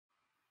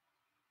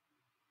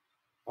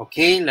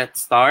Okay,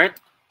 let's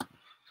start.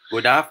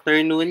 Good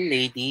afternoon,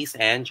 ladies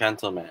and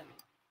gentlemen.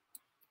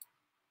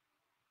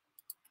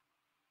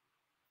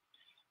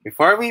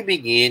 Before we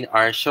begin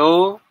our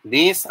show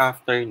this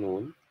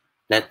afternoon,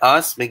 let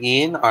us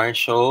begin our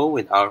show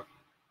with our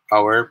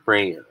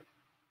prayer.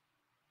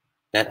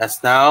 Let us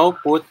now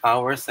put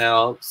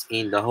ourselves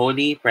in the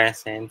holy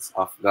presence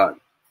of God.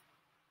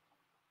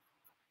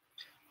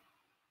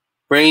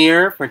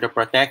 Prayer for the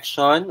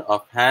protection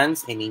of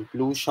Hands in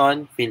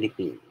Inclusion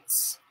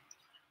Philippines.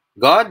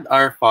 God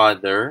our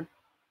Father,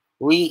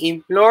 we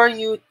implore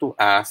you to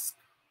ask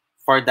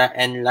for the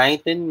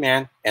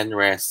enlightenment and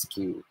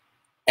rescue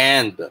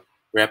and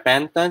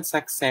repentant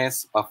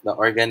success of the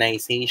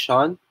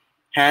organization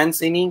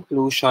Hands in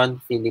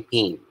Inclusion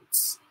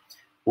Philippines.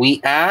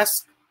 We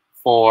ask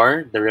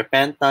for the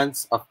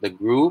repentance of the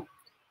group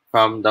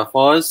from the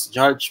false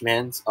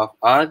judgments of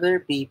other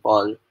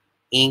people,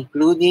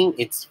 including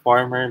its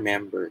former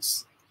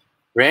members.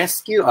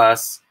 Rescue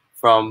us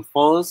from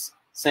false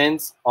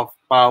sense of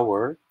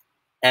power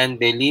and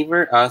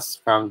deliver us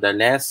from the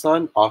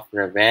lesson of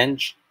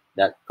revenge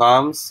that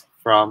comes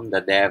from the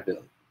devil.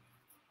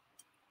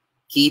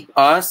 Keep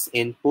us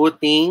in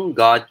putting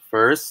God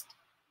first,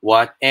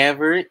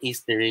 whatever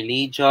is the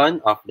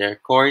religion of their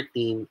core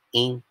team,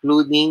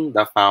 including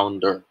the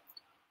founder,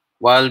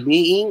 while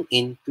being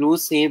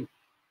inclusive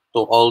to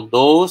all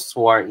those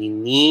who are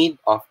in need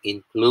of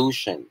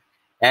inclusion,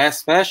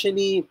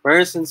 especially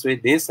persons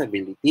with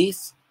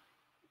disabilities,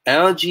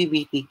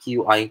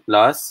 LGBTQI+,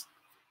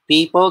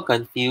 people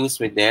confused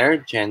with their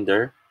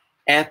gender,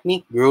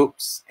 ethnic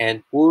groups,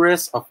 and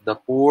poorest of the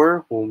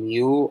poor whom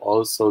you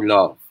also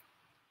love.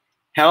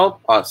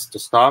 Help us to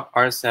stop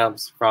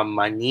ourselves from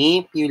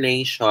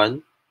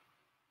manipulation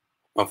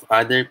of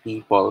other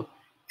people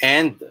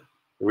and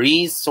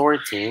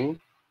resorting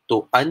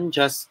to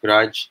unjust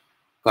grudge,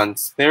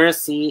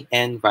 conspiracy,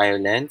 and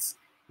violence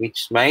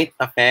which might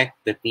affect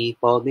the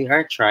people they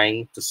are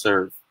trying to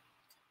serve.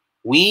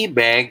 We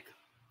beg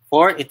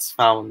for its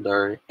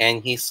founder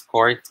and his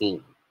core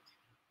team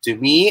to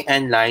be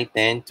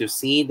enlightened to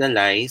see the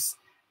lies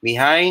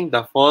behind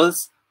the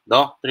false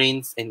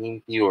doctrines and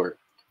impure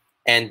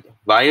and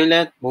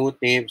violent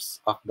motives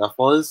of the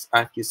false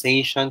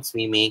accusations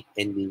we make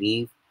and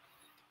believe,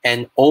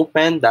 and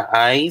open the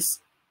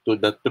eyes to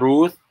the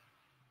truth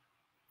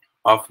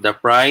of the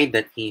pride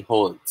that he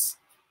holds.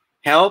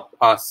 Help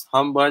us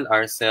humble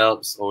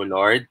ourselves, O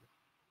Lord.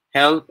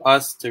 Help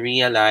us to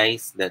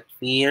realize that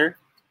fear,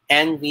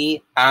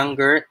 envy,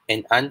 anger,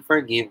 and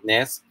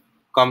unforgiveness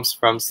comes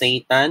from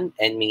Satan,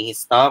 and may he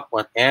stop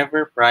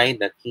whatever pride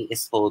that he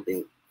is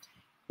holding.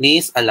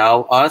 Please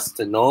allow us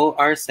to know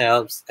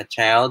ourselves a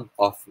child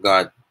of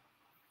God.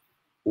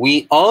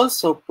 We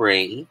also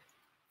pray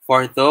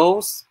for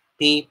those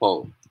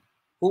people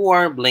who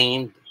are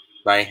blamed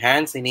by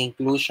Hands in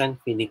Inclusion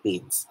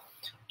Philippines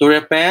to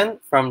repent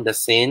from the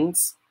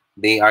sins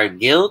they are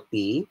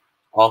guilty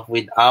of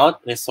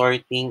without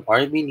resorting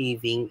or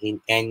believing in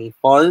any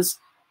false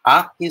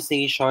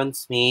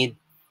accusations made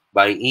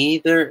by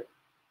either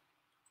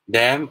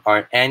them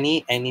or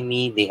any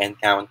enemy they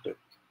encounter.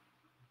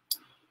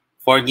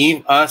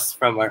 Forgive us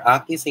from our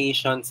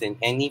accusations in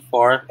any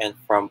form and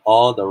from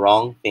all the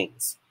wrong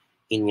things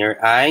in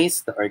your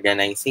eyes the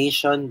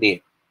organization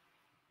did.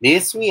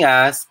 This we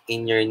ask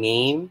in your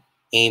name.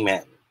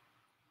 Amen.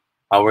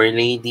 Our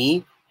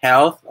Lady,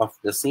 Health of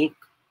the Sick,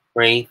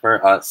 pray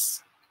for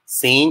us.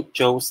 Saint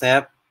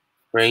Joseph,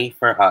 pray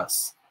for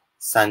us.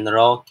 San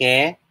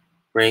Roque,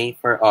 pray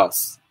for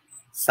us.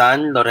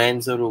 San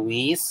Lorenzo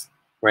Ruiz,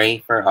 pray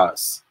for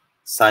us.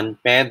 San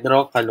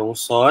Pedro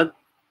Calungsod,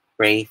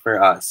 pray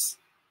for us.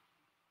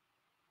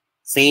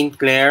 Saint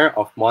Clare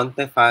of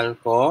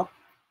Montefalco,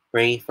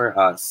 pray for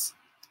us.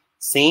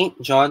 Saint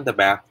John the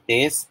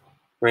Baptist,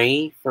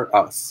 pray for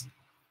us.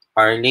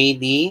 Our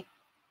Lady,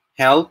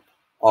 Help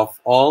of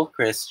all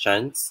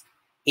Christians,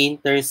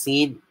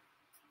 intercede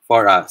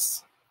for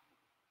us.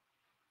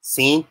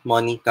 Saint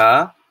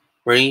Monica,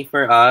 pray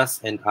for us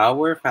and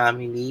our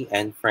family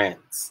and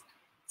friends.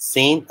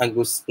 Saint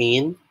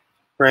Augustine,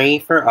 pray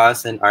for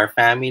us and our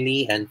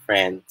family and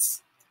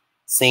friends.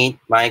 Saint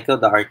Michael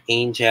the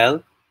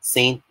Archangel,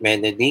 Saint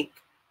Benedict,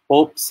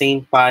 Pope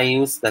Saint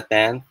Pius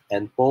X,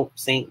 and Pope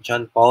Saint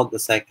John Paul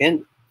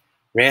II,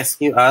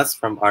 rescue us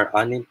from our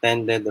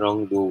unintended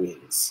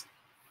wrongdoings.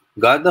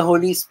 God the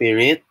Holy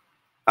Spirit,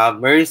 have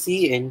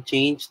mercy and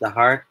change the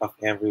heart of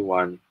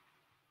everyone.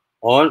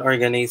 All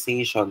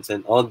organizations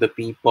and all the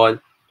people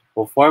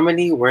who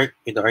formerly worked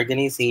with the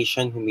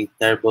organization who made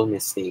terrible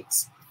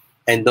mistakes,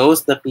 and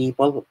those the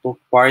people who took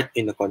part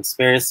in the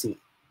conspiracy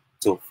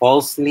to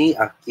falsely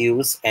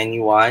accuse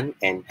anyone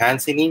and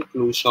Hands in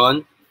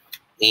Inclusion.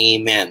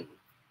 Amen.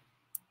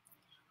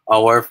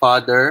 Our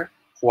Father,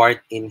 who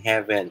art in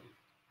heaven,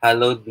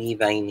 hallowed be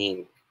thy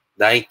name.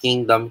 Thy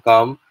kingdom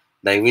come,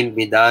 thy will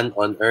be done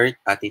on earth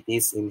as it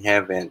is in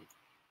heaven.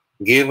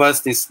 Give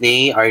us this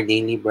day our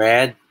daily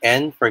bread,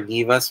 and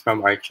forgive us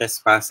from our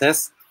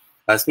trespasses,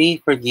 as we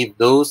forgive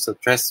those who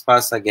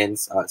trespass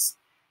against us.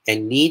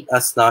 and lead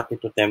us not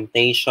into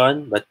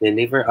temptation, but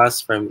deliver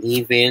us from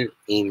evil.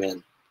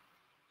 Amen.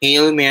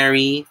 Hail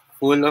Mary,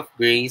 full of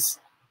grace,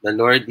 the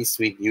Lord is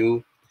with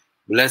you.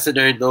 Blessed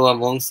are thou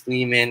amongst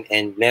women,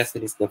 and blessed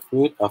is the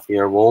fruit of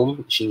your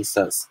womb,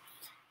 Jesus.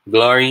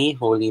 Glory,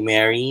 Holy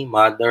Mary,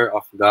 Mother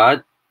of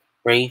God,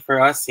 pray for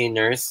us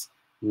sinners,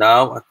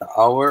 now at the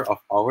hour of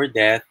our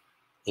death.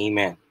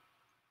 Amen.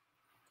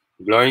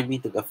 Glory be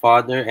to the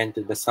Father, and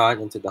to the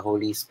Son, and to the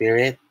Holy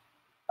Spirit,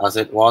 as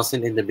it was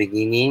in the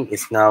beginning,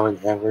 is now,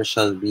 and ever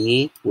shall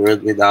be,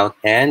 world without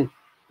end.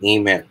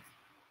 Amen.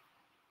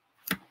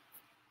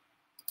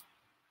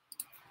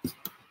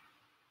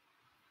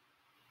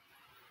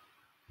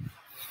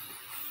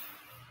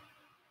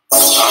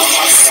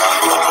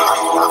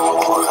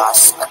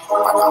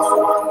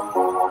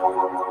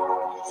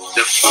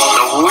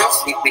 The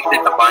wounds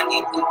inflicted upon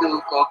him due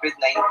to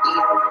COVID-19.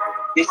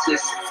 This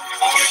is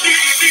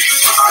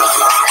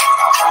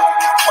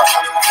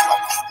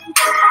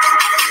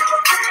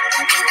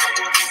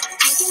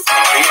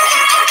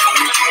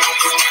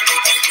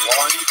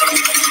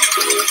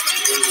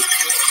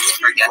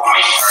forget our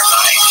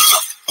life.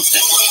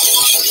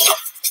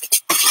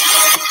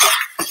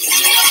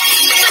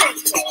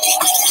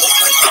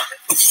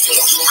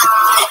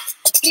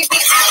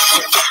 Giving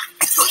access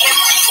to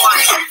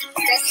everyone.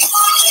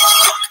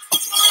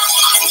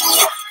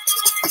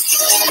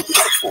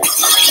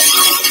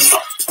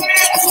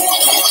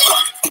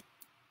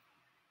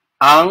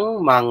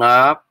 Ang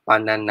mga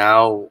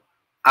pananaw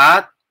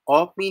at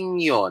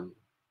opinyon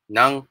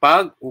ng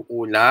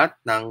pag-uulat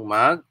ng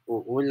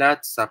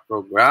mag-uulat sa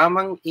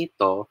programang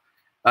ito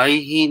ay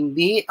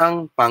hindi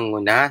ang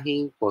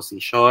pangunahing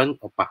posisyon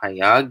o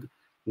pahayag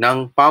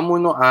ng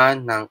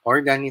pamunuan ng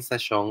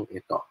organisasyong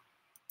ito.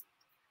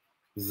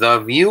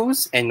 The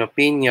views and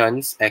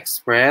opinions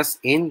expressed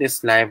in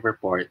this live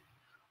report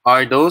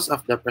are those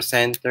of the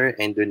presenter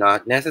and do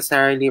not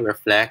necessarily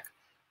reflect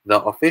the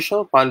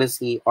official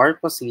policy or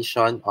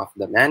position of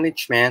the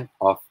management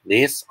of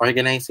this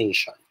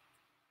organization.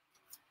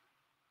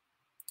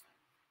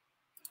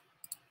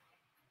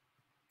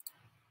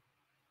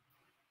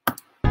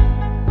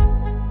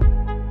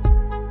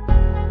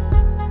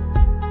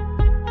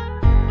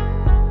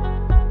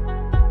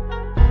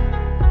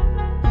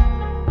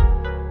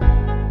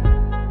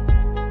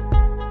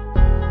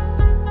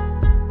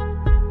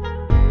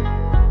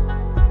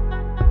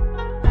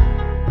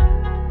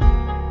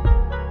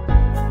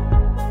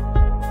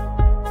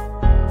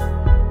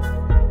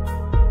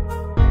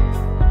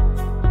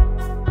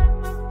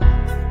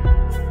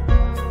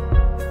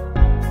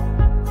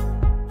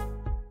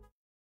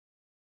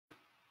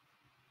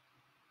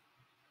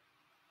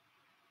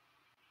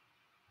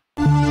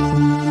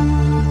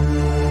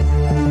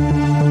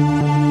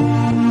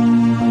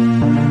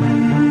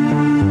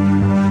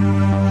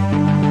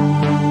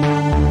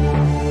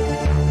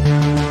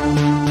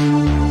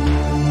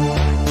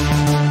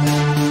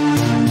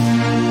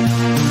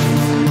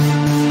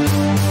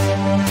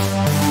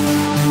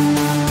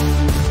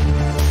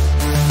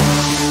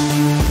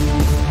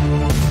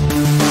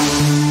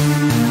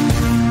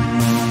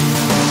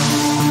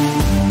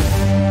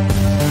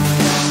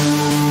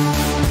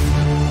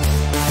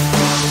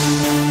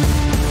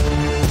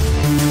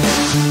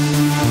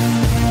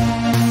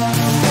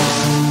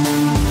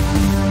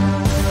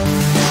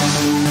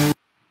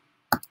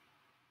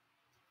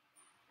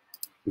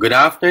 Good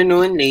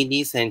afternoon,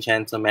 ladies and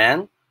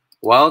gentlemen.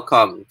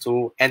 Welcome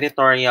to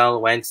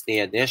Editorial Wednesday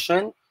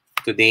edition.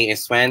 Today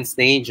is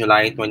Wednesday,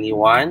 July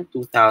 21,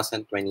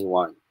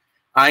 2021.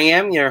 I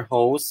am your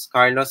host,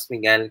 Carlos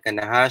Miguel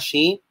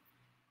Kanahashi,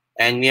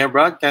 and we are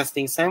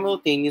broadcasting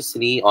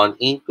simultaneously on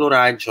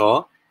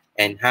InkluRadyo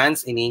and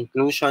Hands in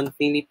Inclusion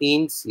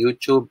Philippines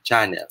YouTube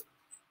channel.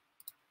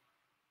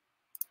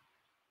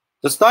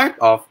 To start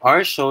off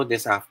our show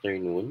this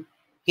afternoon,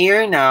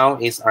 here now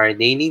is our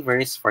daily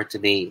verse for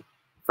today.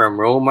 From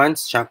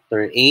Romans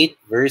chapter 8,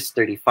 verse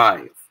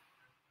 35.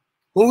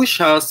 Who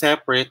shall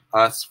separate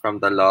us from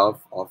the love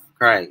of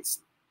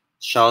Christ?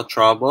 Shall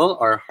trouble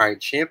or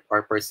hardship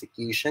or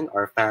persecution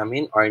or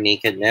famine or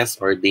nakedness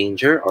or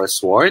danger or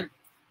sword?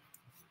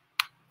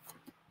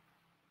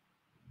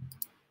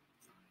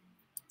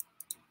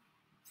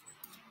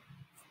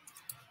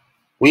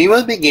 We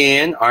will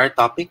begin our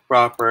topic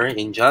proper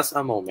in just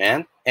a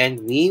moment,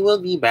 and we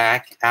will be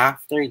back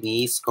after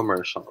these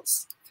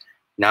commercials.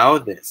 Now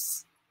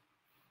this.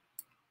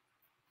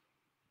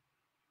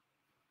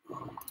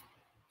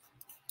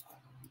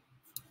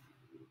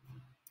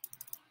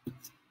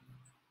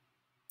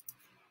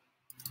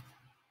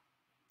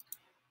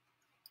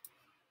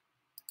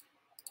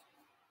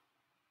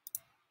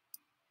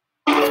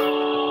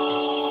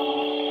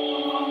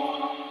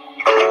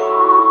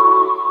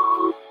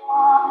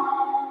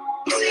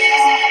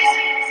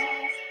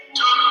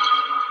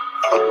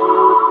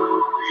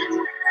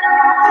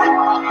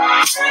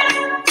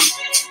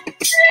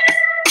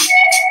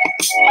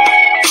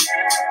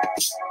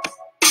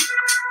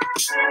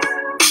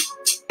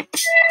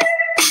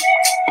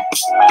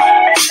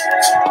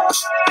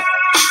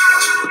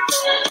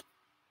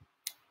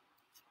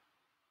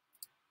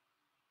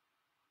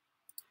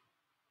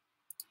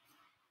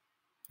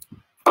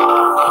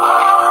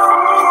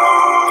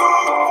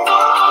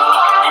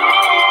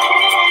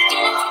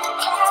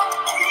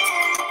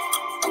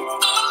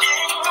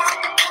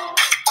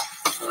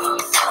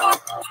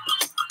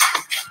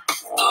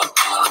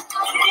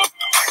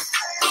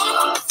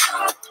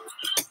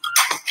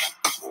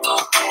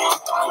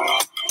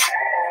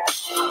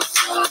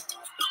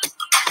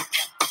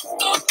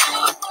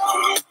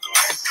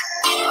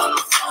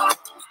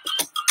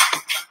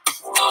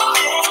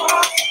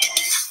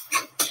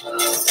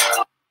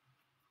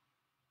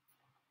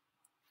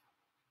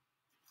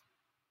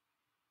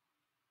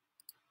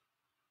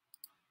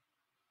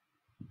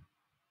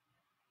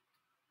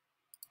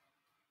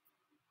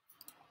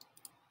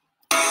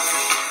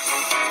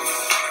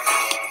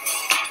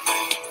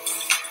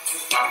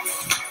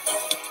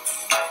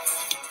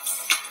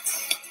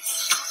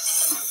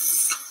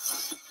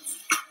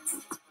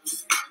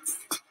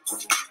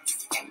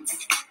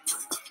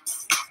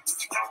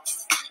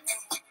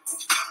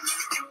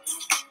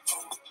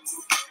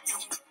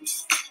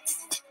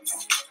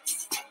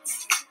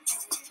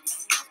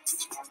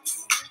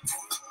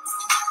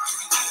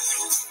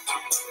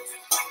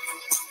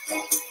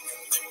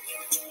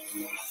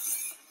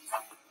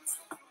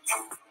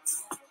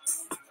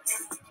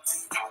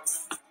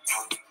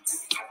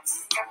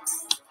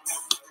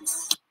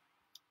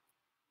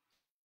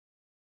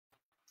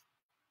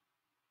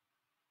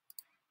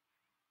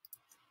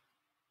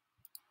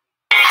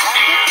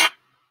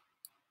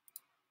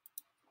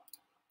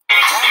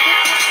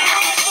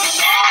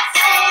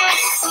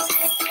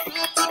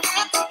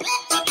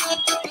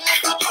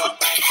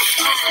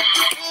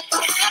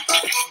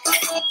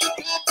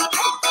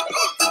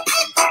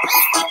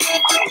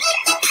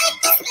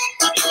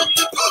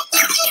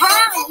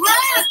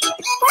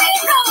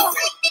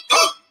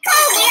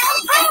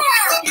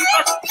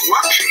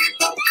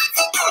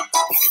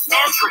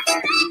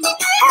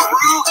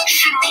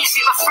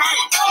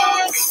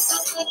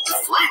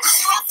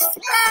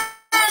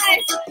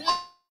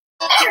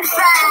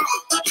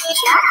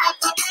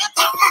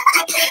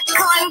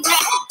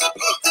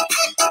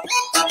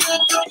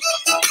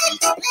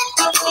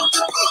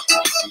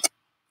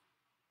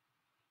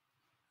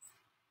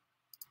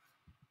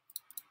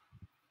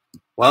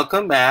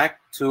 Welcome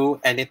back to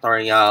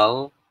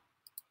Editorial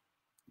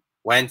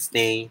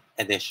Wednesday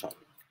edition.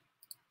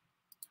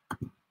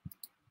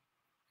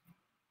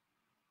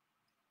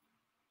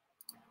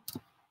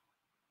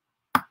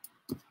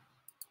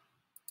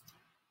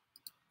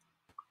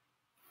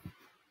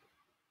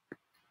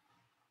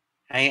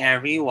 Hi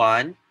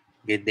everyone,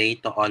 good day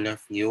to all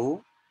of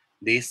you.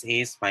 This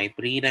is my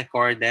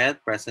pre-recorded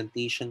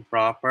presentation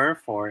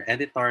proper for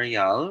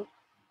editorial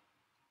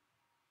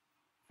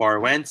for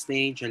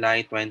Wednesday,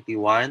 July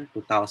 21,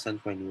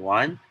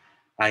 2021.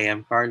 I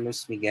am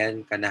Carlos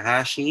Miguel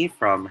Kanahashi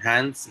from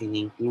Hands in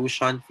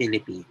Inclusion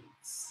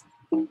Philippines.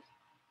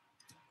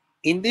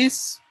 In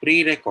this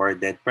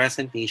pre-recorded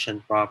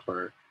presentation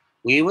proper,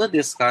 we will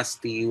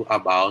discuss to you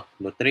about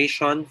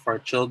nutrition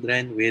for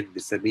children with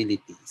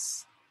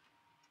disabilities.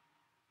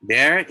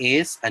 There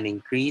is an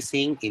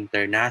increasing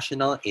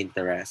international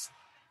interest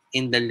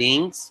in the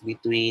links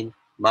between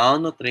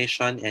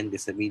malnutrition and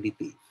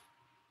disability.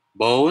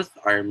 Both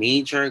are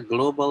major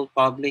global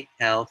public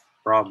health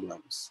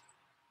problems.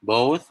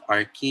 Both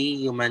are key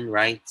human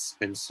rights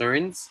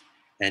concerns,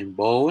 and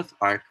both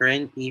are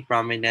currently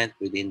prominent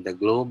within the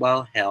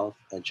global health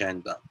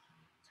agenda.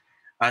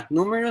 At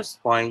numerous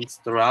points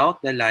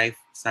throughout the life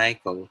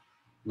cycle,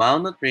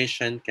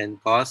 malnutrition can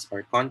cause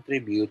or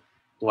contribute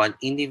to an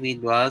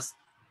individual's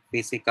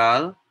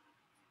physical,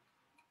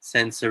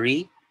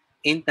 sensory,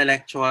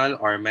 intellectual,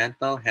 or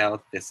mental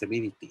health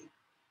disability.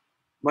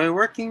 By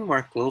working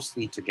more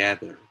closely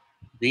together,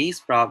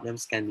 these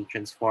problems can be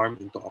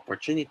transformed into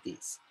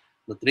opportunities.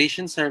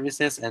 Nutrition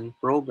services and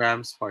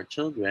programs for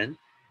children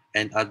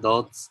and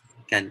adults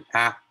can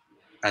act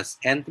as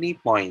entry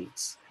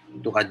points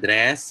to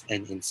address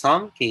and, in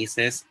some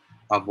cases,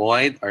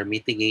 avoid or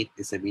mitigate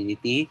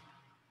disability.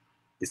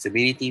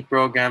 Disability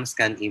programs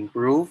can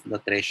improve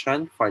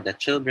nutrition for the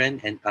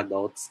children and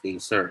adults they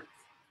serve.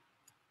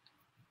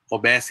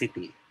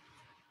 Obesity.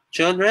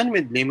 Children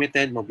with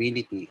limited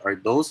mobility or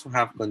those who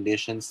have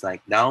conditions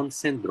like Down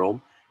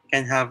syndrome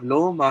can have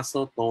low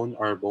muscle tone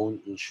or bone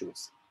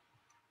issues,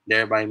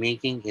 thereby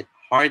making it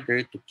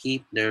harder to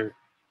keep their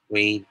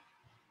weight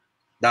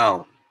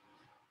down.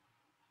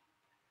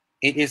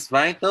 It is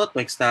vital to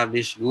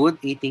establish good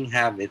eating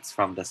habits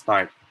from the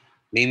start,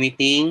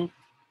 limiting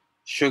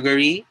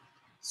sugary,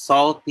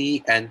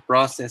 salty, and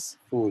processed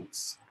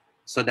foods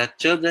so that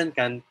children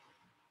can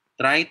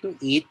try to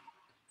eat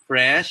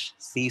fresh,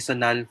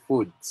 seasonal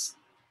foods.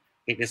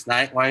 It is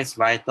likewise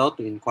vital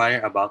to inquire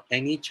about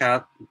any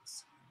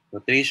child's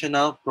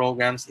nutritional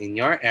programs in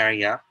your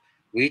area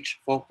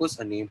which focus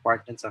on the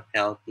importance of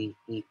healthy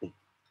eating.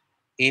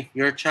 If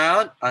your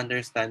child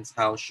understands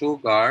how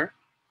sugar,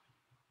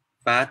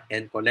 fat,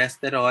 and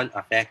cholesterol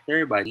affect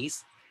their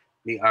bodies,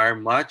 they are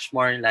much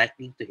more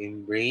likely to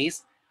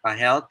embrace a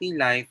healthy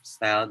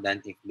lifestyle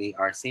than if they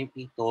are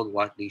simply told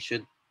what they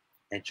should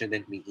and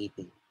shouldn't be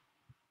eating.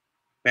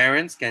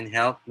 Parents can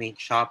help make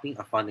shopping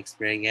a fun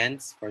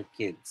experience for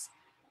kids,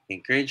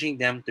 encouraging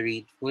them to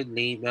read food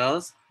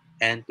labels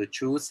and to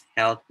choose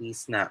healthy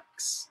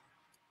snacks.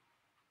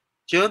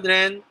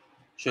 Children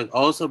should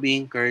also be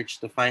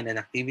encouraged to find an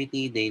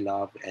activity they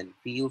love and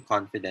feel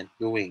confident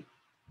doing.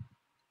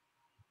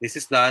 This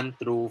is done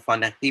through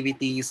fun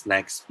activities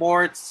like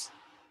sports,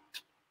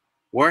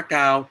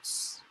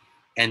 workouts,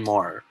 and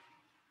more,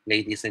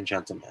 ladies and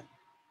gentlemen.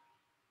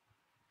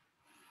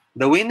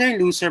 The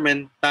winner-loser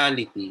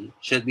mentality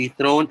should be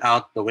thrown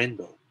out the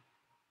window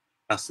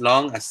as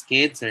long as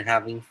kids are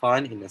having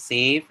fun in a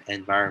safe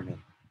environment.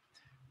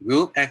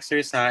 Group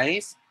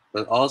exercise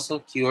will also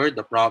cure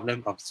the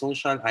problem of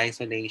social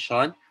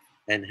isolation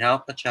and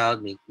help a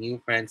child make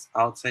new friends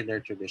outside their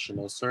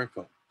traditional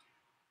circle.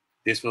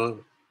 This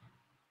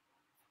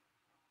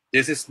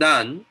is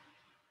done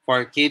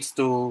for kids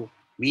to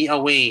be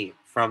away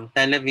from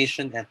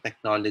television and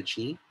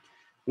technology,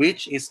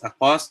 which is a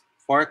cause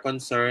for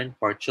concern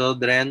for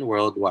children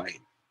worldwide.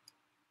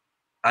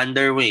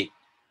 Underweight.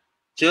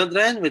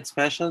 Children with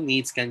special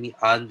needs can be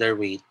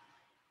underweight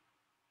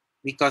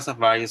because of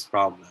various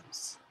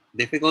problems.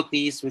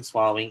 Difficulties with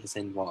swallowing is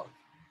involved.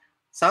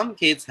 Some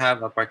kids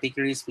have a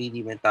particularly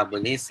speedy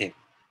metabolism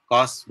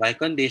caused by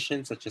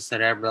conditions such as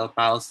cerebral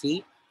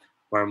palsy,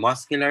 where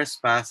muscular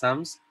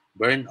spasms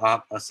burn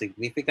up a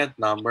significant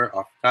number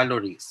of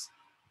calories.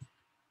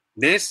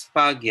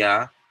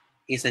 Dysphagia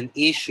is an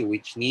issue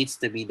which needs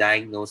to be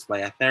diagnosed by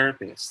a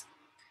therapist.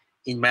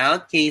 In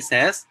mild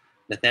cases,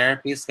 the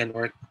therapist can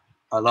work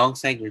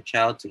alongside your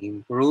child to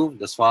improve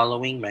the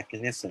swallowing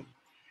mechanism.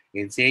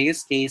 In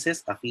serious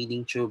cases, a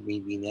feeding tube may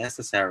be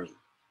necessary.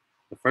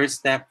 The first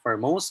step for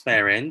most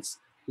parents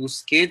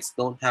whose kids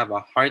don't have a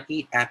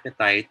hearty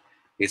appetite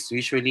is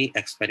usually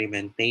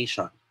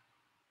experimentation,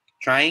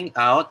 trying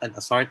out an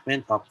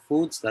assortment of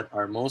foods that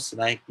are most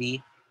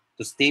likely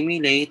to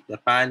stimulate the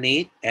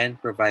palate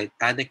and provide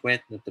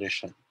adequate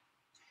nutrition.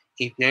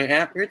 If your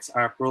efforts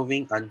are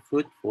proving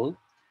unfruitful,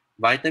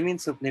 vitamin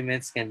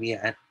supplements can be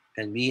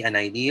an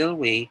ideal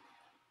way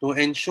to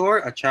ensure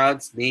a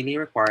child's daily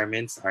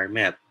requirements are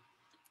met.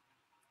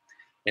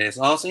 It is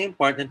also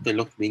important to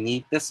look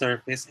beneath the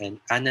surface and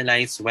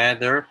analyze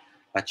whether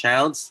a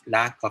child's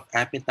lack of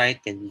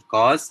appetite can be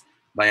caused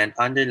by an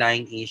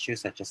underlying issue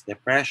such as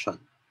depression.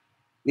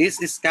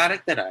 This is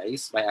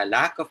characterized by a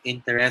lack of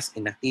interest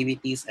in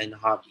activities and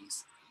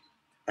hobbies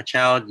a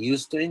child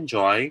used to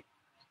enjoy,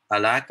 a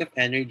lack of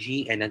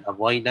energy, and an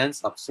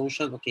avoidance of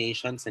social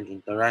occasions and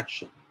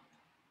interaction.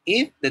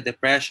 If the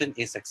depression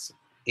is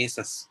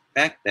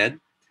suspected,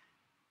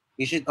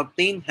 you should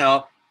obtain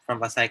help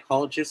from a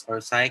psychologist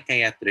or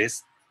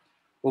psychiatrist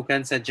who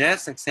can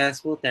suggest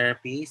successful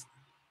therapies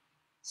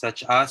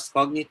such as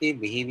cognitive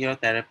behavioral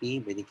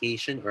therapy,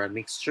 medication, or a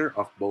mixture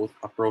of both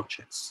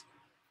approaches.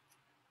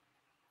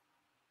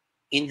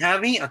 In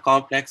having a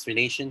complex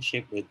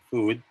relationship with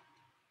food,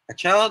 a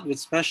child with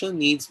special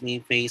needs may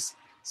face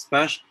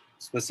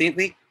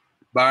specific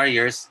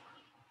barriers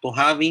to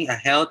having a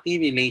healthy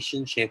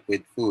relationship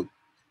with food.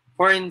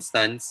 For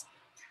instance,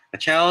 a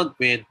child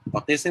with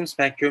autism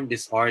spectrum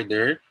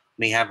disorder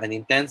may have an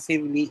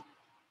intensely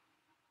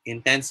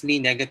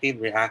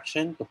negative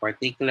reaction to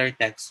particular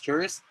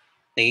textures,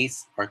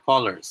 tastes, or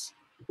colors.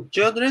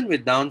 Children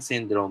with Down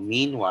syndrome,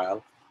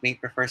 meanwhile, may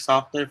prefer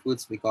softer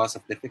foods because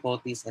of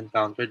difficulties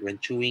encountered when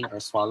chewing or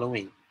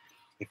swallowing.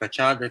 If a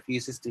child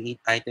refuses to eat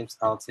items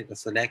outside a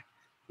select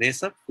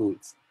list of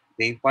foods,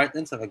 the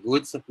importance of a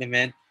good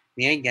supplement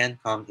may again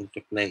come into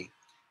play.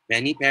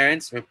 Many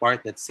parents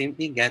report that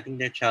simply getting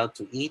their child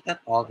to eat at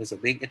all is a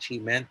big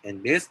achievement,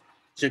 and this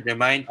should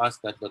remind us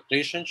that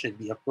nutrition should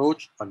be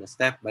approached on a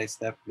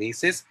step-by-step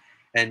basis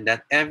and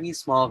that every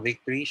small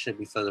victory should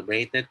be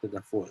celebrated to the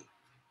full.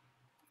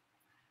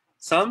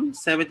 Some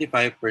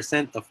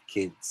 75% of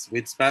kids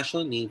with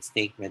special needs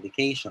take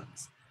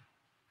medications.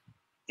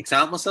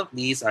 Examples of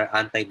these are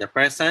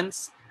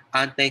antidepressants,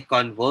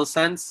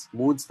 anticonvulsants,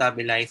 mood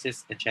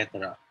stabilizers,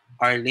 etc.,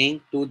 are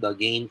linked to the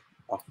gain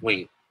of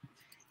weight.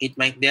 It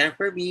might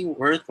therefore be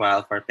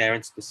worthwhile for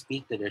parents to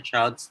speak to their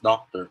child's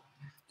doctor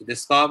to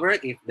discover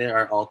if there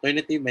are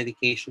alternative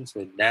medications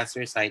with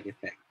lesser side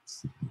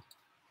effects.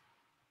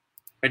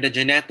 For the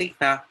genetic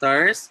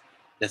factors,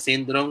 the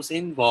syndromes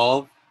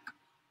involved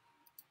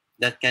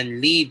that can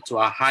lead to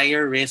a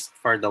higher risk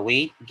for the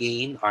weight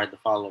gain are the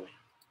following: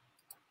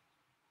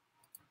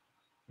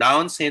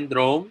 Down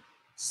syndrome,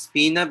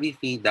 spina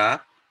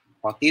bifida,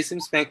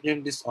 autism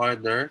spectrum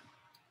disorder,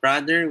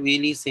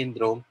 Prader-Willi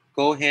syndrome,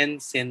 Cohen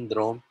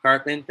syndrome,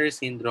 Carpenter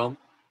syndrome,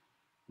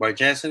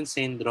 Borjeson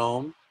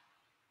syndrome,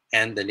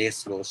 and the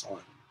list goes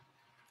on.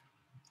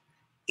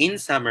 In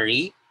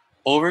summary,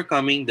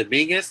 overcoming the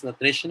biggest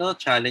nutritional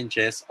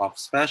challenges of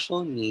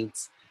special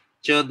needs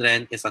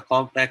children is a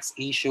complex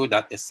issue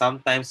that is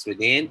sometimes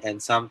within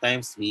and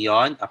sometimes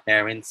beyond a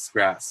parent's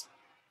grasp.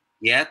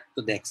 Yet,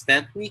 to the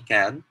extent we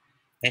can,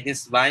 it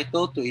is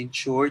vital to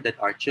ensure that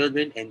our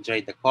children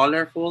enjoy the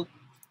colorful,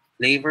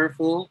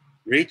 flavorful,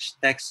 rich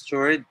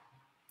textured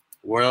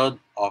world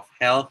of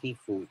healthy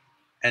food,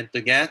 and to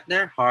get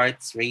their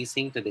hearts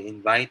racing to the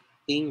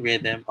inviting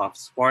rhythm of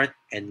sport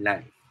and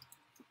life.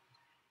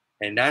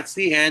 And that's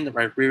the end of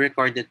our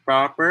pre-recorded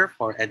proper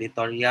for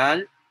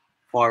editorial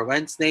for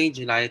Wednesday,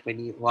 July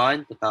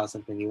 21,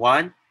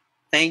 2021.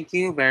 Thank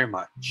you very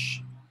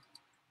much.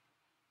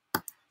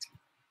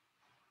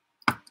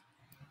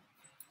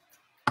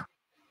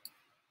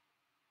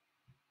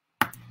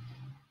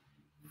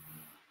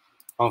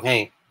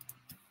 Okay,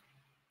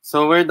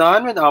 so we're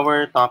done with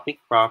our topic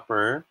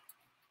proper.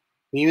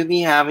 We will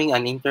be having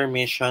an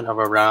intermission of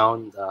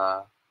around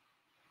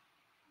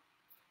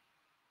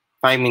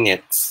 5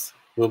 minutes.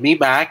 We'll be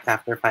back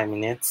after 5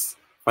 minutes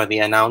for the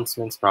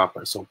announcements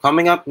proper. So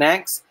coming up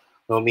next,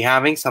 we'll be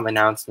having some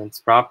announcements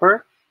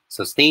proper.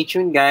 So stay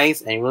tuned,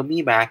 guys, and we'll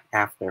be back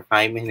after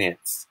 5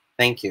 minutes.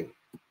 Thank you.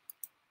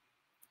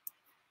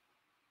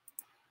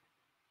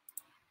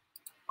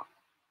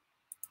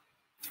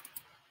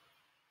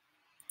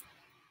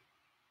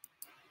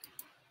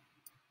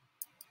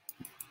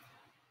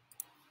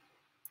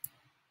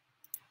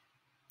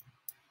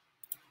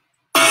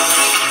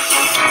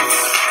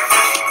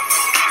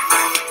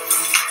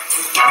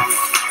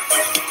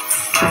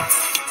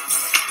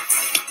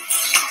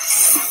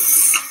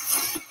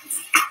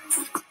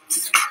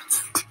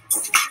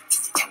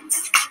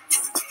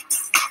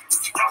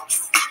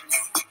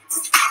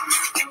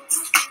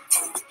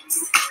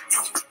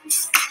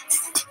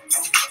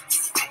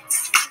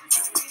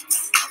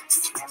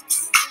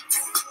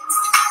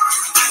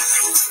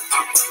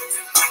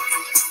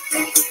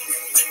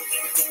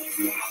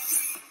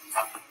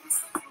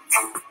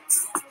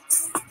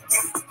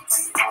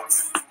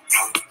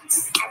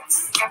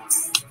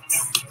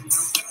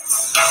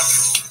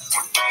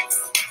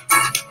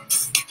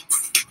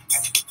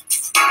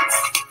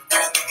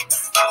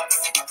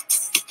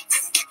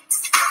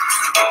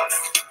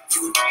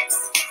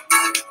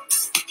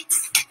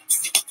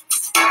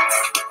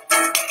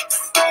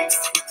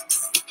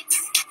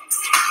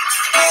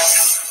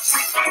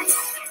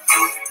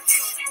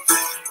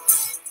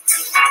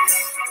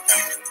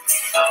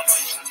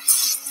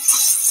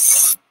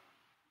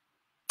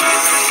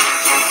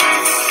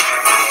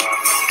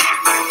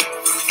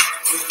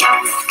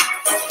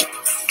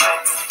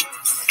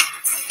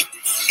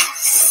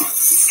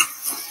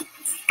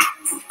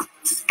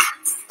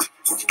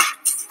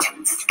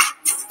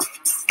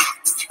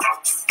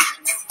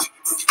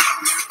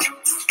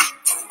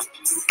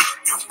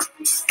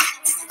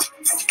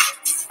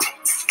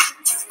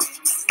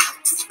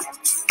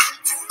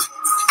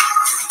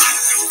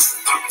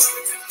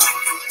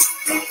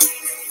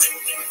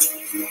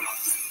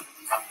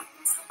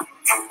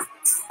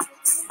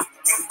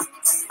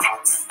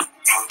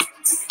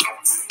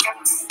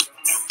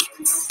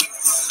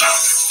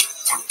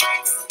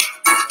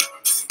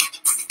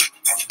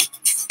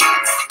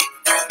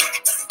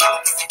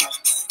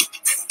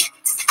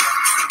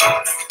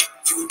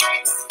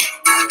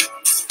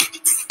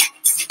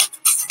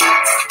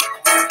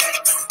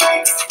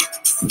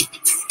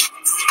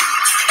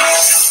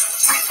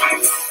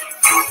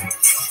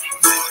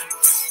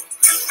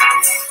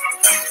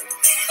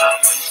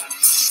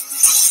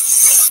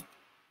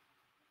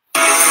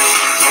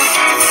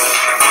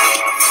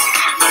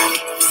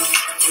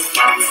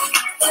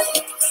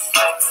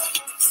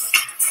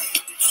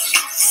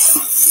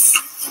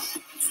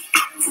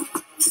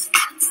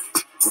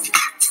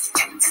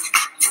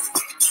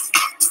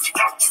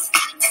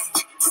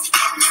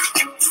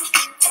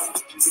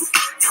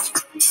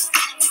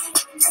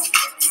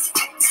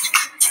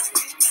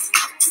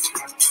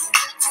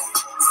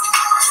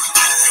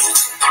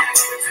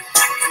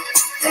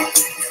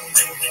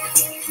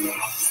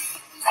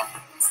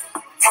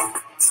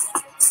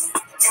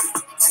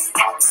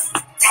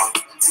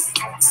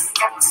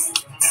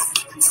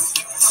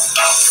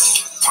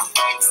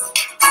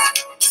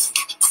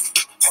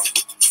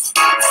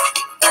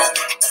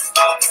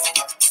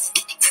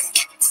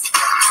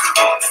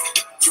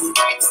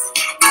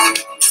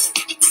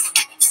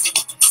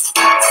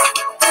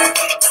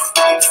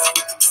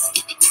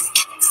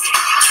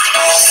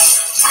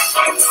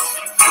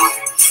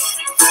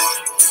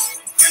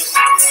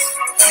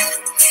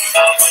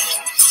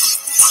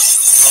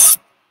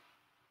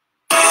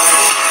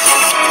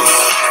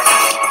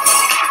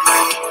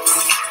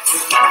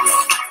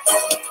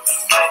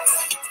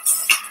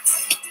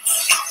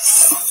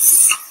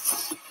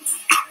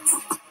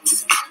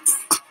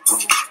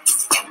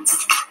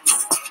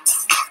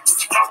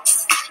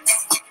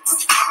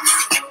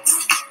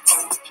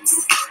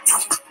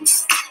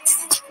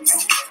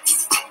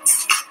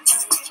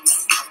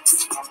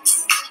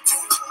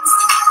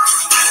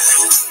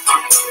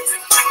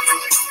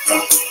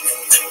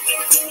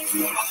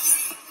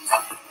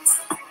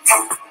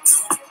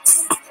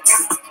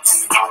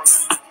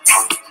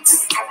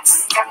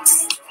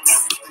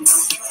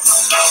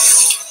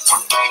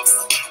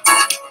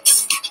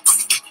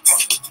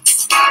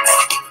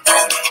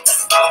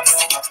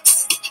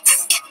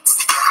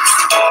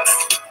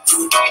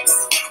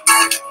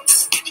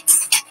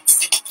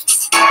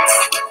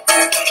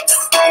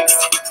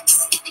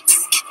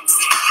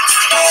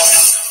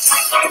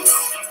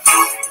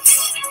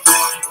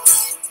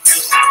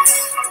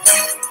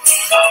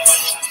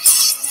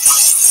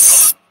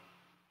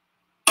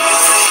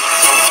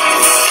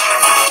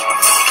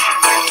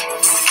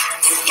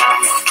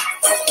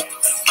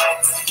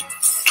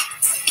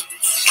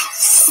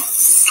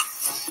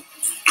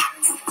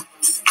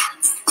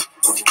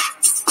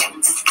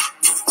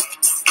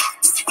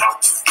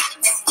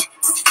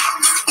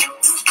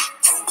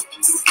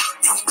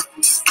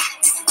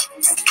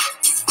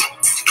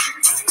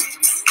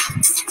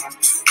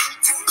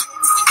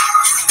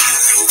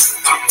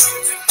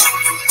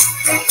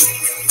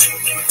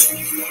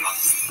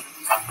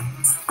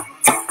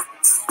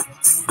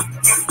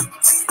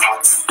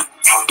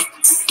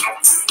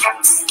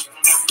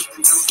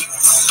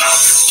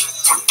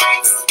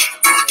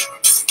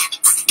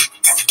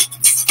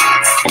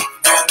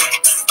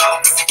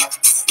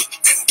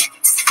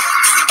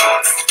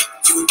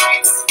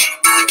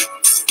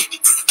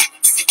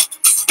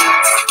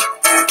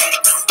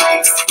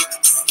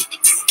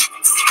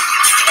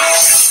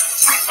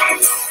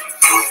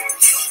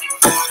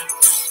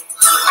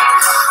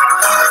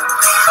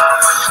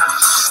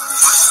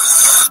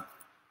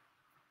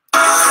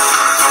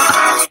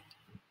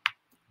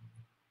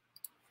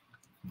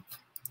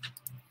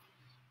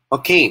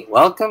 Okay,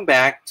 welcome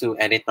back to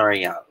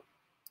Editorial.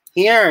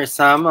 Here are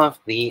some of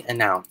the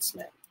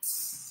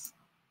announcements.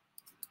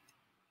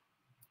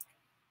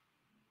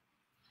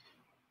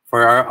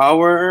 For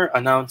our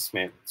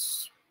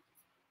announcements,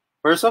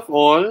 first of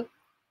all,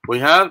 we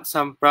have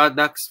some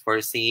products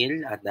for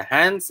sale at the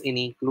Hands in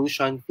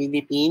Inclusion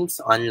Philippines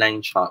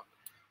online shop.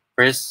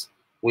 First,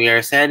 we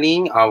are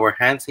selling our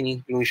Hands in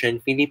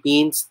Inclusion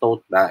Philippines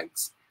tote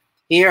bags.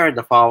 Here are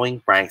the following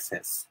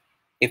prices.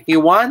 If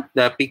you want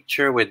the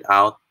picture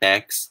without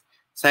text,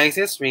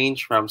 sizes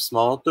range from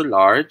small to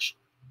large,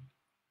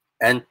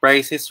 and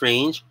prices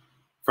range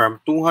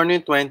from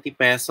 220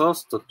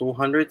 pesos to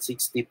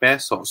 260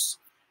 pesos.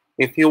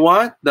 If you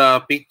want the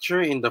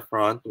picture in the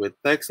front with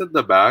text at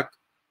the back,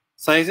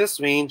 sizes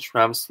range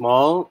from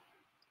small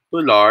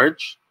to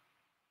large,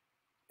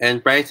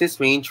 and prices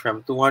range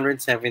from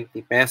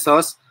 270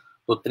 pesos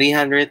to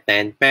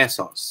 310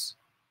 pesos.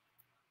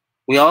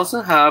 We also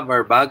have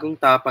our Bagong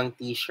Tapang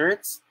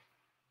t-shirts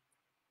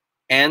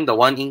and the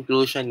One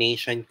Inclusion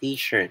Nation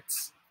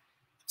t-shirts.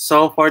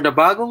 So for the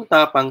Bagong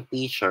Tapang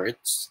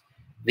t-shirts,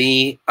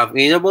 the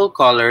available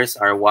colors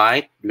are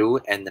white, blue,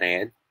 and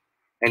red.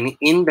 And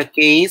in the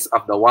case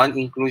of the One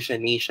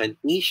Inclusion Nation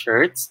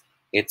t-shirts,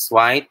 it's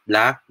white,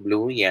 black,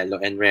 blue, yellow,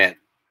 and red.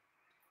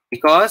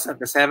 Because of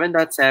the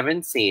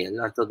 7.7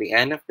 sale until the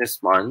end of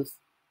this month,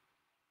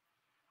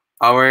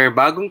 our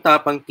Bagong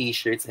Tapang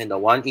t-shirts and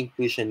the One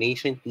Inclusion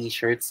Nation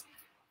t-shirts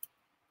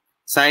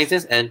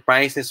sizes and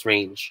prices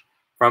range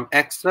from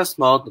extra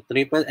small to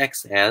triple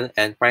XL,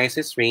 and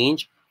prices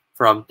range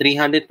from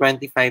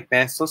 325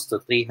 pesos to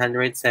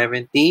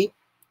 370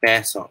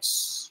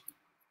 pesos.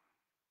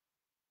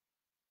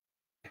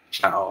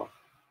 Ciao.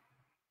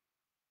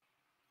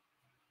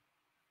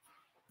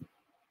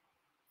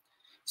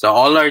 So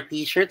all our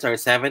t-shirts are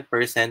 7%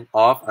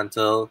 off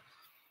until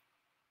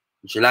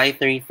July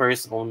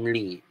 31st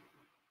only.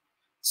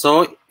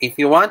 So if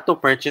you want to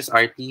purchase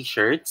our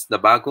t-shirts, the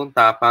Bagong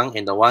Tapang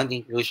and the One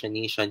Inclusion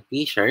Nation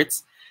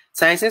t-shirts,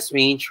 sizes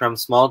range from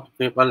small to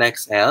triple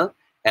XL,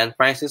 and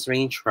prices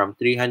range from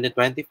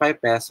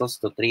 325 pesos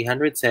to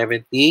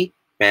 370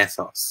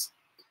 pesos.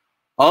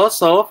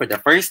 Also, for the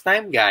first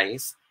time,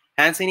 guys,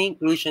 Hands in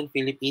Inclusion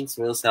Philippines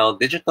will sell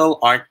digital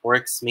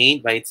artworks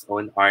made by its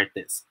own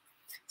artists.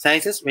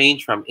 Sizes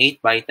range from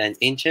 8 by 10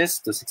 inches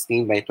to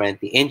 16 by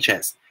 20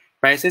 inches.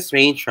 Prices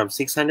range from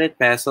 600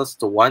 pesos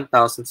to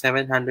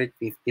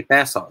 1,750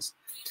 pesos.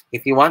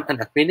 If you want an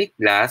acrylic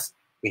glass,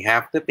 we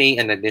have to pay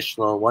an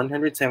additional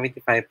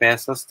 175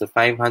 pesos to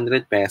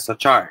 500 peso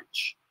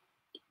charge.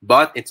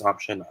 But it's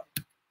optional.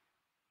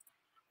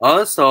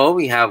 Also,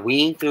 we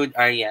include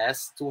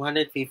Arias,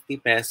 250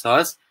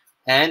 pesos,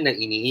 and the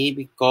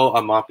iniibig ko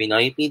ang mga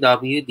Pinoy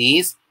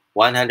PWDs,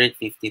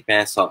 150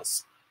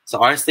 pesos. So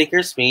our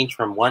stickers range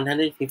from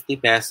 150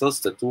 pesos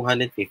to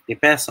 250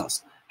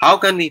 pesos. How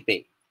can we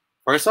pay?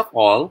 First of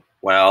all,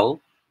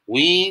 well,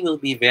 we will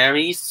be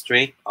very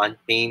strict on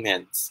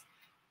payments.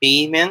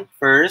 Payment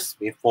first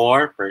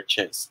before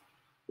purchase.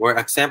 We're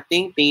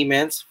accepting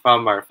payments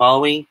from our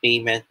following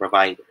payment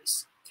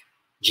providers: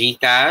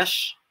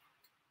 GCash,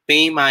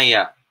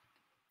 PayMaya,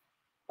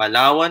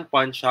 Palawan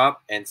Pawn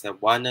Shop, and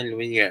Cebuano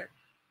Lumiere.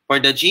 For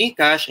the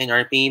GCash and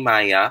our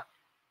PayMaya,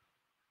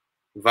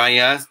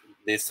 via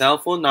the cell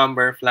phone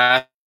number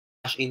flash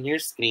in your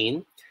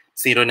screen,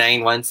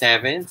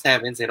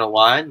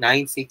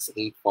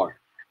 0917-701-9684.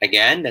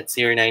 Again, that's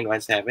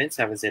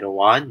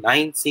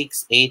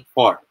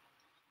 0917-701-9684.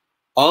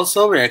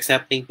 Also, we're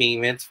accepting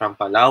payments from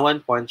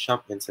Palawan Pawn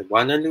Shop and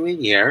Cebuano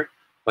Lumiere,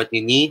 but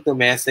you need to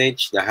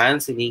message the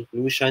Hands in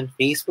Inclusion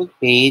Facebook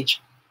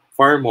page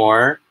for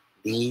more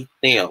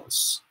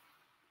details.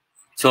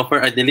 So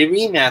for our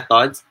delivery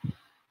methods,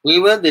 we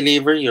will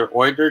deliver your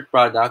ordered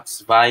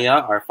products via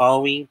our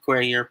following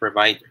courier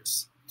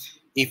providers.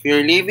 If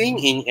you're living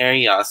in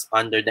areas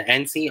under the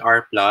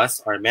NCR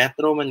Plus or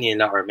Metro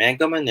Manila or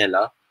Mega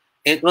Manila,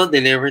 it will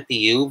deliver to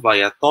you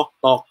via Tok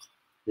Tok,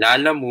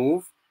 Lala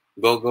Move,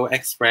 GoGo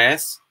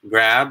Express,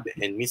 Grab,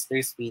 and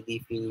Mr. Speedy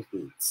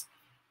Philippines.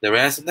 The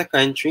rest of the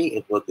country,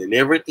 it will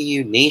deliver to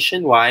you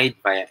nationwide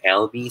via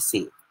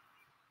LBC.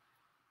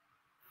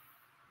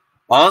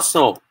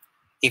 Also,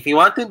 if you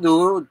want to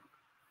do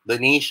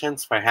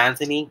donations for Hands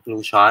in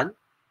Inclusion,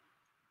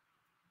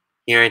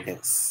 here it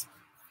is.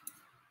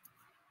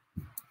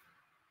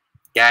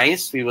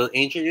 Guys, we will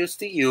introduce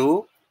to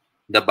you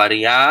the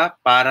Barya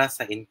para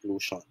sa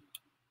Inclusion.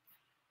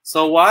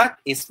 So what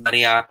is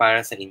Barya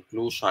para sa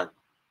Inclusion?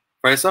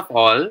 First of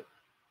all,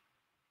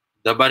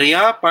 the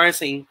Barya para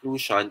sa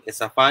Inclusion is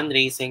a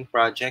fundraising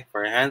project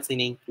for Hands in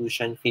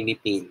Inclusion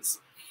Philippines.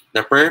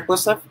 The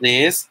purpose of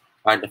this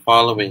are the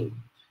following: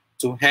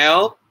 to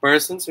help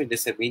persons with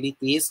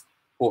disabilities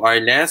who are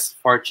less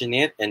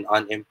fortunate and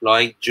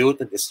unemployed due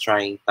to this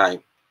trying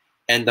time,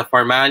 and the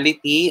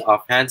formality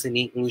of Hands in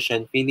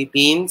Inclusion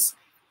Philippines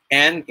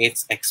and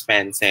its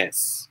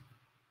expenses.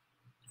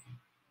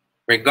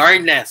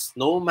 Regardless,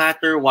 no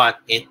matter what,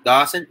 it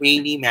doesn't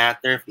really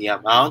matter if the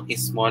amount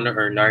is smaller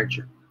or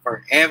larger.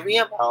 For every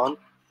amount,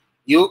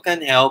 you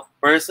can help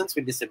persons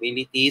with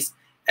disabilities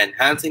and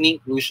Hands in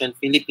Inclusion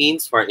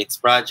Philippines for its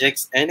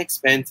projects and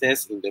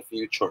expenses in the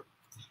future.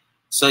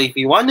 So if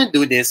you want to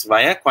do this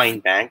via Coin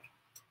Bank,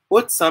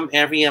 put some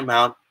every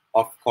amount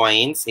of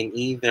coins in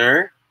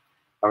either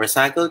a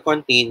recycled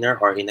container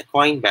or in a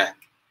coin bank.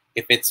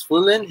 If it's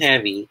full and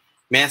heavy,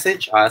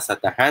 message us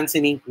at the Hands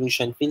in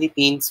Inclusion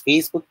Philippines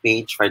Facebook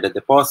page for the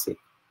deposit.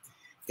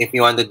 If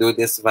you want to do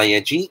this via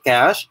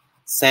GCash,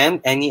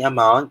 send any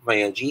amount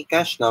via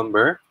GCash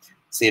number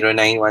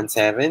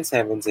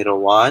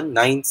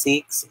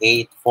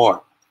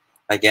 0917-701-9684.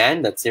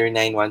 Again, that's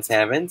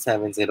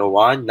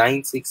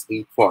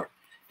 0917-701-9684.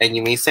 And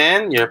you may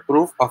send your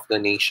proof of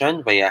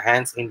donation via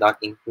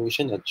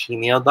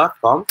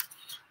handsin.inclusion@gmail.com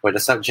for the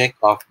subject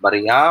of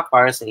Barya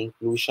para sa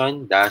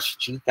Inclusion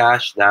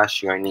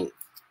 -GCash your name.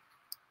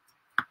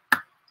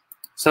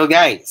 So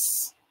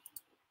guys,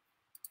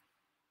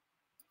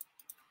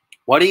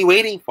 what are you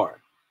waiting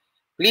for?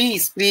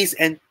 Please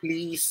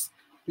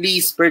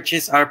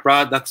purchase our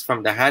products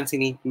from the Hands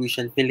in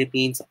Inclusion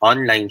Philippines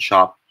online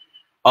shop.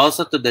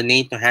 Also to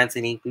donate to Hands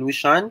in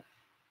Inclusion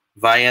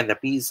via the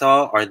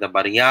piso or the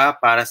Barya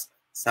para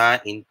sa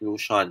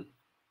Inclusion.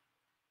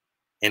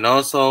 And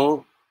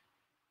also,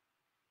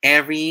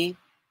 every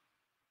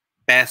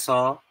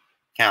peso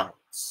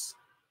counts.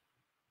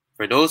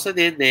 For those who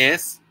did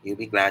this,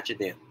 you'll be glad you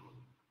did.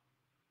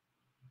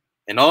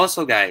 And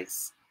also,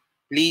 guys,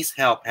 please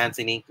help Hands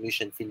in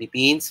Inclusion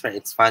Philippines for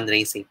its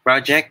fundraising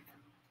project.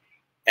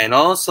 And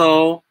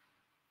also,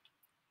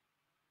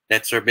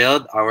 let's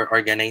rebuild our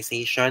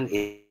organization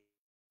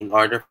in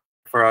order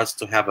for us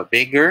to have a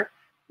bigger,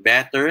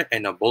 better,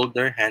 and a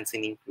bolder Hands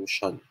in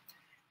Inclusion.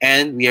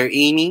 And we are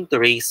aiming to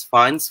raise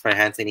funds for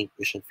Hands in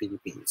Inclusion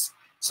Philippines.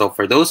 So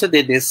for those who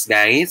did this,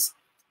 guys,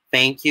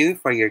 thank you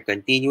for your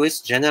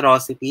continuous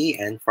generosity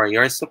and for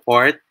your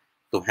support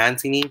to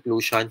Hands in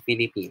Inclusion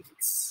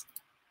Philippines.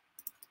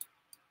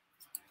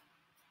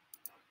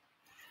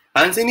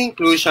 Hands in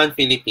Inclusion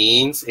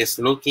Philippines is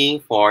looking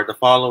for the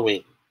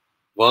following: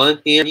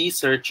 volunteer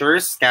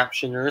researchers,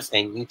 captioners,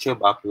 and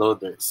YouTube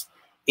uploaders.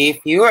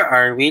 If you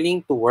are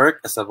willing to work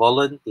as a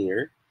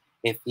volunteer,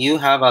 if you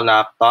have a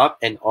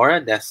laptop and or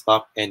a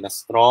desktop and a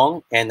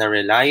strong and a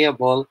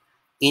reliable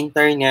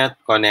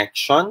internet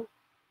connection,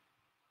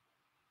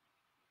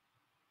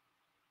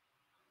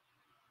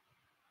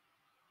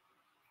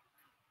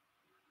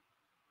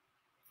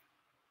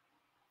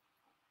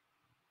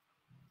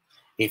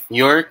 if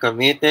you're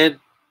committed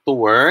to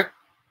work,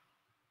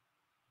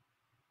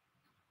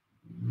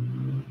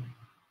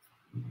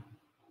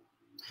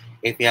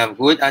 if you have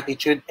good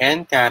attitude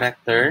and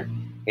character,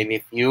 And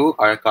if you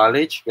are a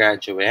college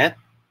graduate,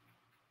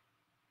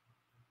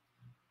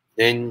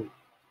 then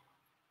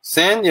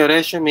send your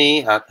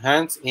resume at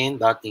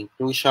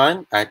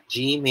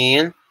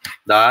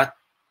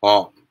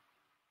handsin.inclusion@gmail.com.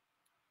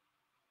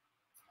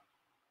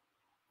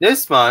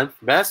 This month,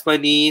 Best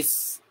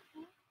Buddies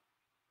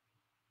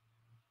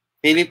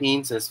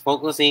Philippines is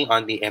focusing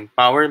on the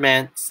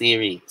Empowerment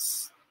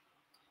series.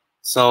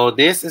 So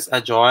this is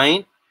a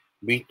joint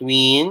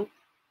between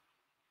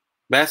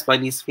Best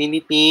Buddies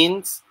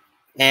Philippines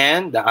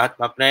and the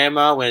Atma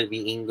Prema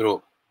Wellbeing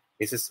Group.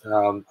 This is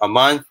a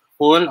month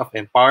full of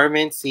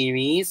empowerment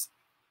series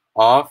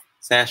of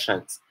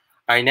sessions.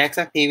 Our next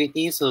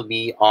activities will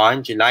be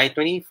on July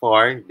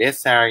 24, this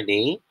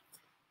Saturday.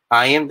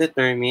 I am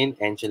determined,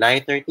 and July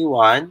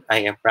 31, I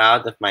am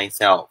proud of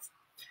myself.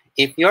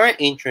 If you're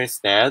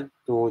interested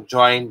to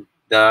join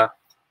the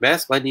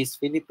Best Buddies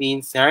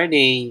Philippines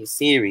Saturday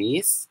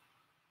series,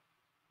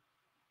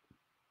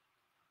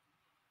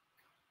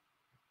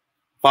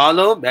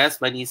 follow Best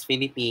Buddies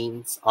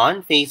Philippines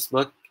on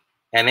Facebook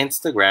and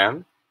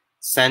Instagram,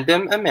 send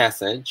them a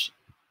message,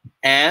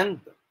 and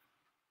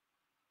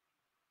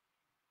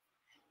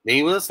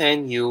they will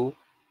send you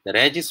the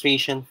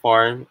registration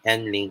form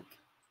and link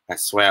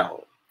as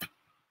well.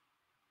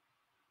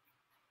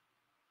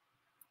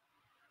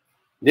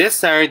 This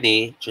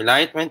Saturday,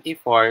 July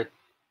 24th,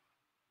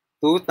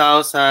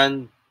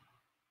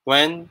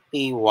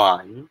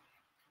 2021,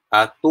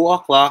 at 2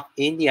 o'clock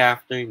in the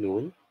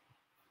afternoon,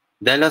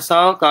 De La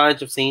Salle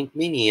College of St.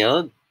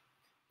 Benilde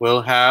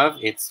will have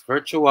its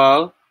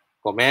virtual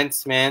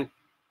commencement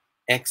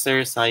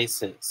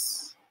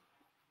exercises.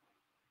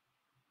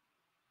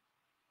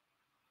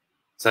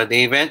 So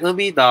the event will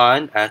be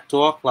done at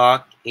 2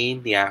 o'clock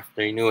in the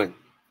afternoon.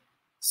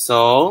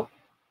 So,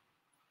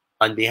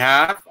 on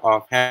behalf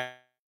of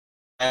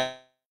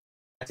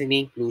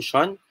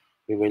Inclusion,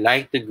 we would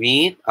like to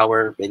greet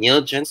our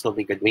Benildians who will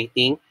be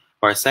graduating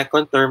for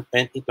second term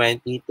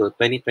 2020 to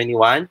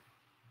 2021.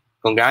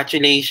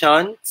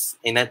 Congratulations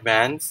in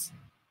advance.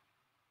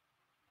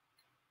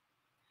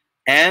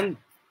 And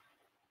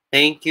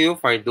thank you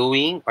for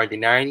doing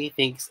ordinary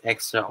things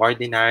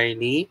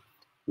extraordinarily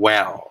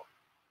well.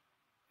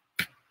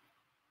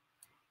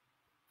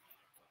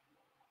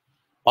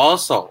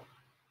 Also,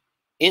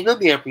 it will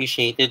be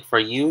appreciated for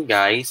you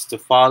guys to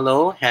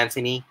follow Hands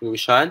in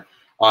Inclusion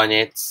on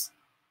its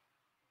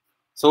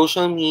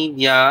social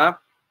media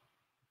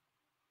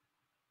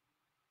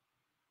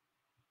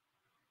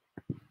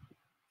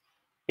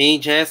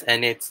pages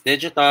and its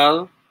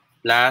digital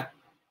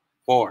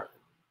platforms.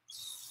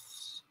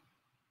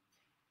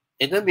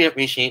 It will be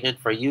appreciated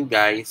for you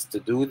guys to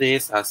do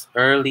this as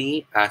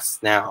early as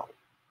now.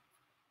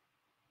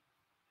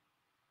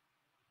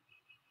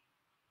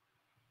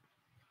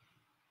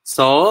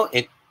 So,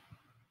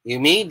 you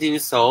may do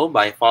so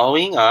by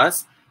following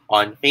us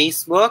on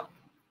Facebook,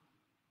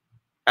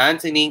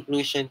 Hands in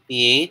Inclusion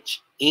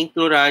PH,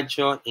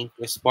 InkluRadyo,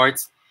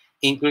 InkluSports,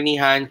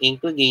 InkluNihan,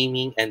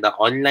 InkluGaming, and the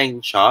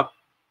online shop.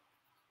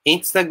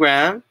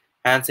 Instagram,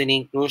 Hands in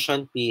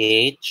Inclusion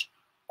PH,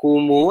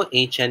 Kumu,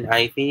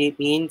 HNI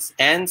Philippines,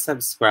 and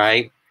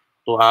subscribe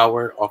to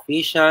our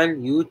official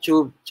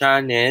YouTube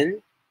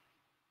channel,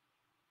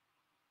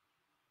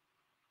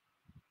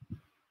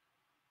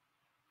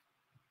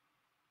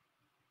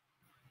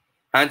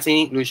 Hands in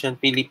Inclusion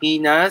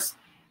Pilipinas,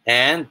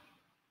 and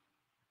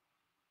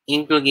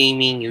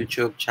InkluGaming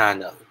YouTube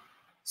channel.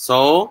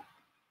 So,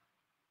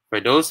 for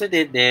those who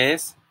did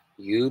this,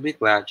 you'll be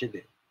glad you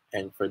did.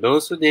 And for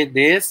those who did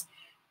this,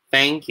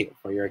 thank you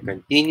for your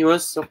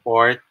continuous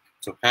support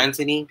to Hands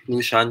in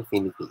Inclusion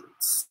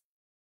Philippines.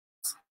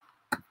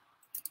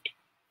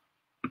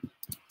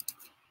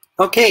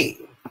 Okay,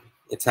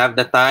 let's have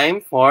the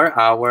time for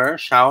our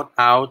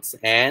shout-outs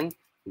and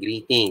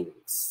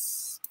greetings.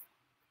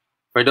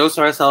 For those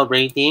who are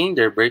celebrating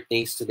their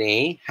birthdays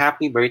today,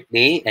 happy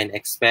birthday and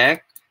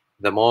expect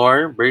the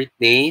more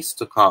birthdays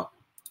to come.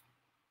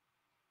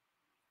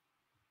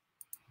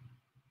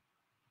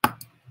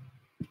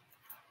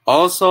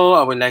 Also,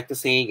 I would like to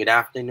say good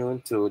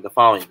afternoon to the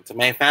following. To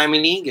my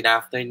family, good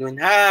afternoon.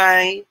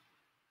 Hi!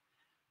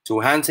 To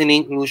Hands in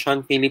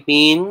Inclusion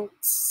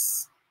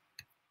Philippines,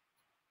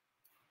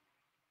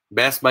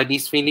 Best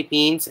Buddies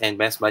Philippines and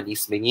Best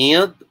Buddies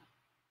Benilde,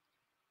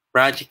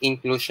 Project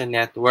Inclusion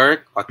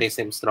Network,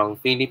 Autism Strong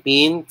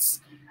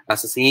Philippines,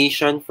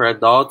 Association for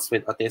Adults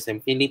with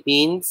Autism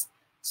Philippines,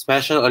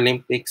 Special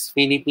Olympics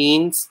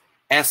Philippines,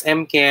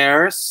 SM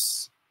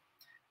Cares,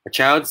 A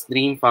Child's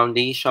Dream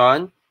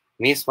Foundation,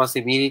 Miss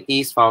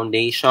Possibilities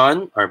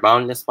Foundation or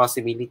Boundless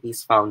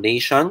Possibilities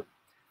Foundation,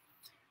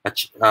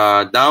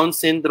 Down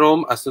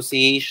Syndrome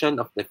Association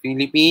of the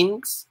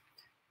Philippines,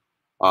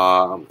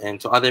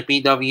 and to other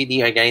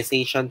PWD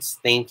organizations,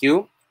 thank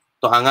you.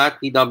 To Angat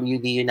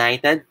PWD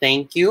United,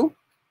 thank you.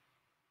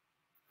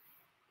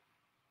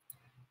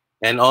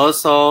 And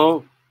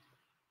also,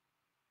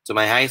 to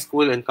my high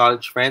school and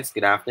college friends,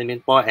 good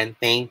afternoon po and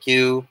thank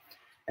you.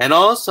 And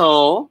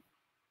also,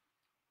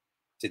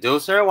 to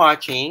those who are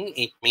watching,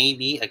 it may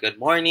be a good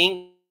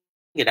morning,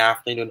 good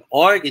afternoon,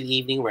 or good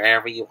evening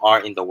wherever you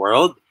are in the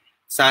world.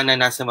 Sana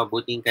nasa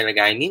mabuting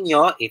kalagayan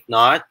ninyo. If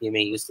not, you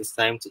may use this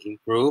time to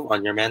improve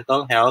on your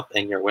mental health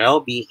and your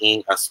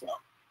well-being as well.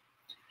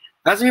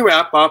 As we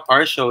wrap up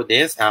our show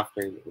this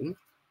afternoon,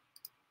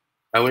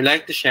 I would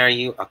like to share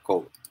you a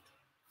quote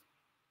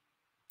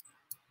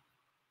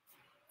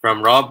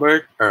from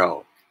Robert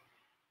Earl.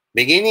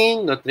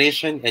 Beginning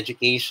nutrition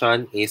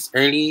education in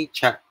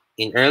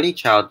early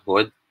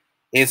childhood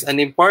is an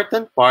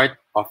important part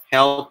of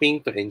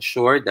helping to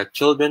ensure that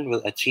children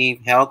will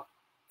achieve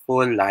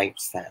healthful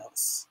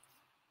lifestyles.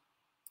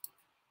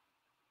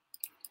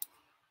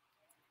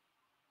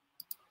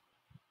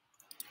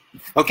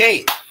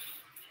 Okay,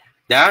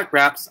 that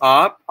wraps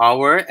up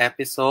our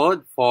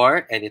episode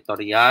for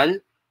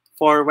Editorial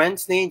for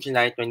Wednesday,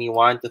 July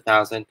 21,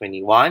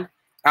 2021.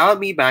 I'll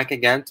be back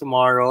again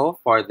tomorrow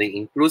for the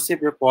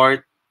Inclusive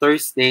Report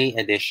Thursday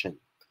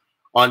edition.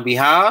 On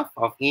behalf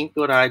of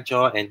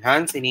InkluRadyo and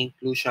HNI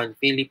Inclusion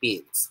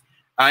Philippines,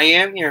 I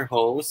am your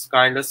host,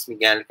 Carlos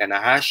Miguel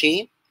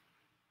Kanahashi.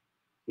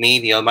 May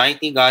the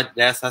Almighty God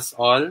bless us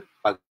all.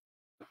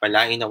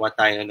 Pagpalain nawa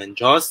tayo ng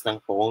Diyos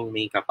ng poong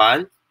may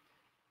kapal.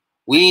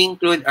 We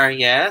include our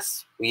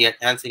yes. We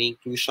at HNI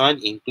Inclusion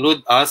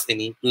include us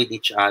and include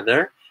each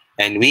other.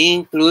 And we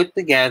include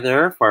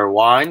together for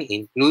one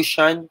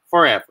inclusion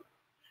forever.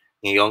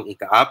 Ngayong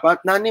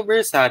ika-4 na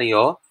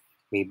anibersaryo,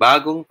 may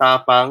bagong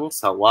tapang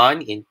sa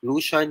One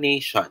Inclusion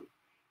Nation.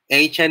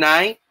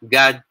 HNI,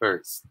 God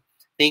first.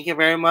 Thank you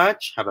very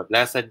much. Have a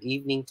blessed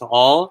evening to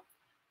all.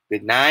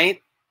 Good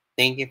night.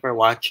 Thank you for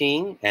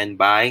watching and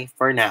bye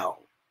for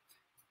now.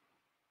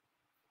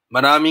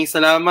 Maraming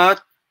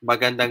salamat.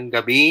 Magandang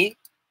gabi.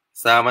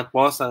 Salamat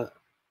po sa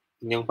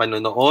inyong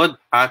panonood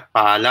at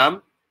paalam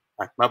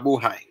at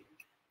mabuhay.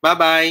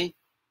 Bye-bye.